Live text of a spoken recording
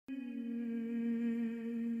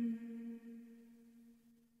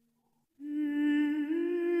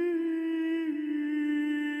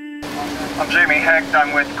I'm Jamey Hecht.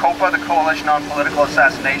 I'm with COPA, the Coalition on Political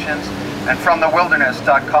Assassinations, and from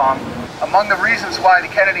thewilderness.com. Among the reasons why the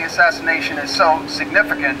Kennedy assassination is so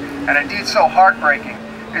significant, and indeed so heartbreaking,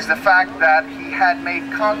 is the fact that he had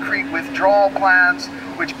made concrete withdrawal plans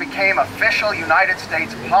which became official United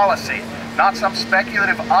States policy, not some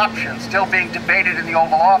speculative option still being debated in the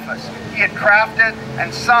Oval Office. He had crafted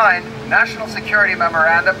and signed National Security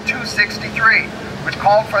Memorandum 263, which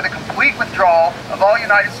called for the complete withdrawal of all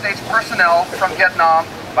United States personnel from Vietnam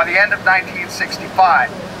by the end of 1965.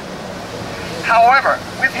 However,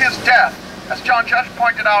 with his death, as John Judge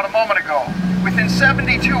pointed out a moment ago, within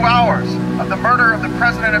 72 hours of the murder of the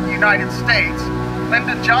President of the United States,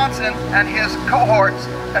 Lyndon Johnson and his cohorts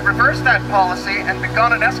had reversed that policy and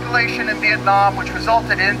begun an escalation in Vietnam which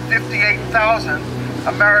resulted in 58,000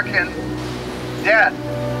 American dead.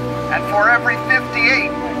 And for every 58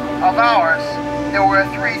 of ours, there were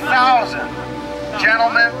 3,000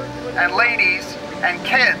 gentlemen and ladies and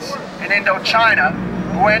kids in Indochina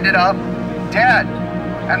who ended up dead.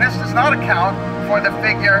 And this does not account for the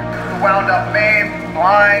figure who wound up maimed,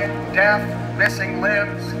 blind, deaf, missing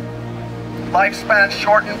limbs, lifespan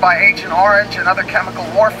shortened by Agent Orange and other chemical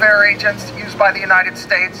warfare agents used by the United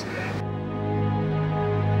States.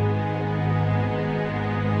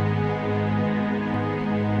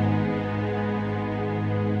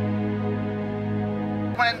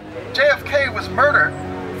 When JFK was murdered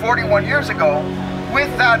 41 years ago,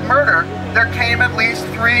 with that murder, there came at least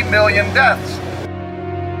 3 million deaths.